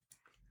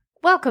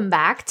Welcome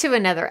back to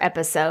another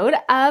episode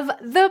of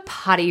the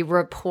Potty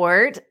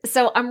Report.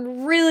 So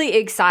I'm really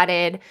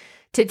excited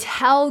to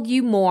tell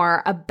you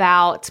more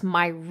about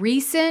my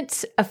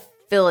recent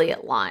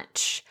affiliate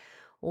launch.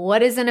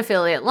 What is an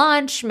affiliate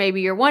launch?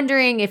 Maybe you're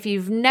wondering if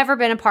you've never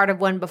been a part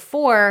of one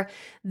before.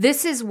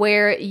 This is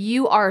where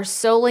you are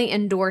solely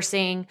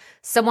endorsing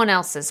someone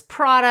else's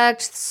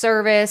product,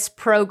 service,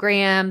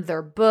 program,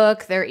 their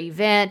book, their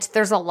event.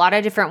 There's a lot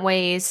of different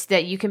ways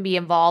that you can be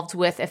involved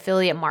with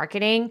affiliate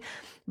marketing.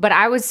 But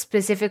I was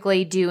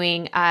specifically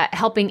doing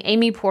helping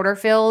Amy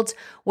Porterfield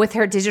with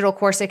her Digital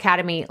Course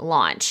Academy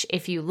launch.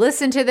 If you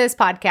listen to this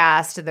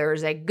podcast,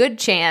 there's a good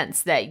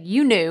chance that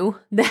you knew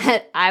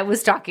that I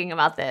was talking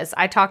about this.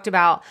 I talked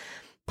about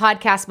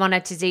podcast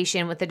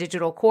monetization with the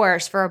digital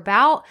course for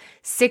about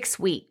 6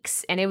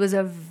 weeks, and it was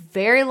a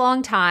very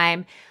long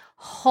time.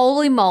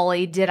 Holy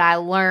moly, did I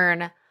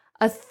learn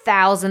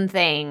 1,000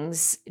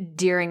 things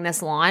during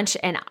this launch.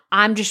 And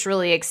I'm just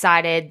really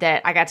excited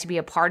that I got to be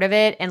a part of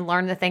it and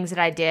learn the things that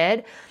I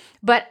did.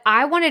 But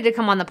I wanted to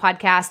come on the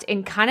podcast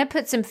and kind of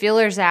put some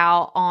feelers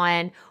out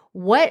on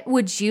what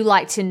would you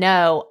like to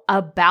know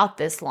about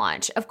this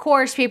launch? Of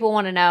course, people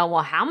want to know,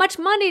 well, how much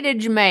money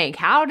did you make?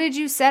 How did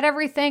you set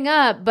everything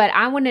up? But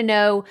I want to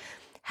know,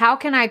 how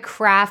can I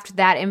craft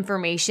that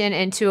information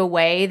into a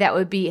way that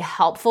would be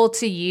helpful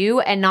to you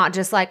and not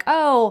just like,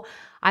 oh,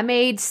 I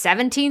made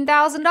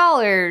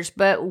 $17,000,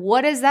 but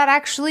what does that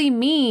actually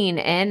mean?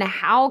 And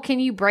how can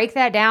you break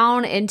that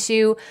down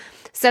into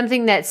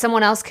something that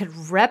someone else could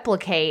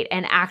replicate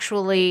and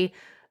actually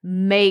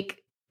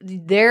make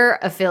their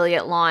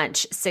affiliate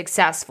launch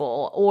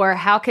successful? Or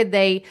how could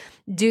they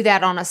do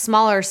that on a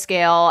smaller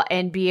scale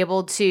and be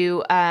able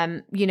to,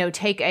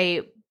 take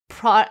a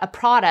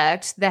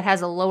product that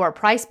has a lower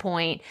price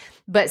point,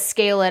 but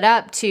scale it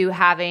up to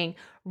having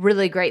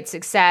really great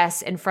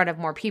success in front of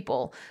more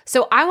people.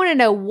 So I want to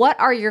know, what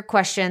are your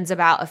questions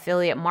about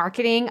affiliate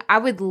marketing? I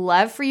would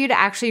love for you to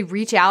actually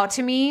reach out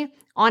to me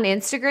on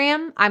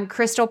Instagram. I'm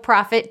Crystal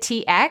Profit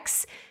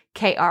TX,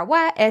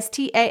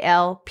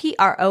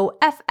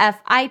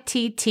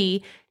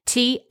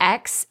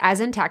 KrystalProffittTX as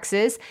in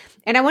Texas.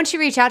 And I want you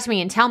to reach out to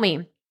me and tell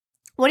me,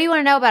 what do you want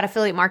to know about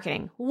affiliate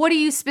marketing? What do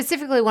you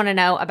specifically want to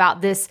know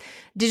about this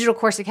Digital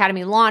Course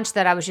Academy launch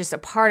that I was just a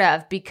part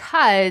of?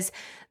 Because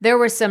there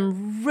were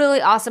some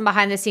really awesome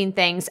behind the scene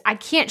things. I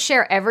can't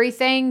share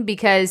everything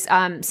because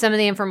some of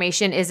the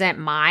information isn't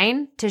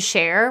mine to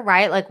share,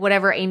 right? Like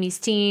whatever Amy's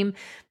team,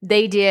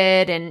 they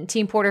did, and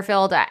Team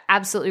Porterfield, I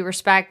absolutely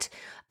respect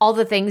all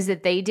the things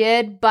that they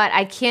did. But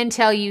I can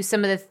tell you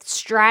some of the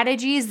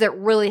strategies that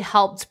really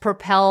helped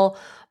propel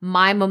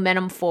my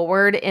momentum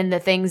forward in the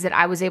things that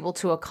I was able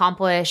to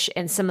accomplish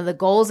and some of the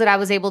goals that I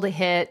was able to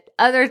hit,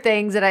 other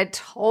things that I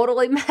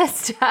totally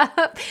messed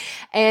up.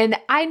 And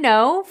I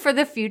know for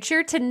the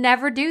future to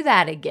never do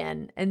that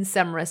again in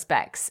some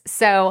respects.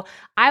 So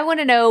I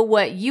want to know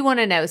what you want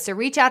to know. So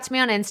reach out to me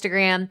on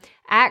Instagram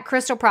at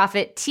Crystal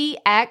Profit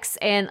TX,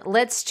 and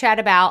let's chat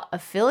about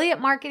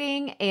affiliate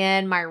marketing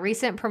and my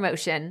recent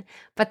promotion.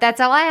 But that's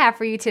all I have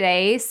for you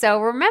today.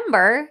 So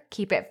remember,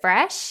 keep it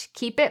fresh,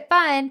 keep it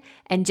fun,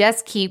 and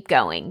just keep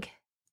going.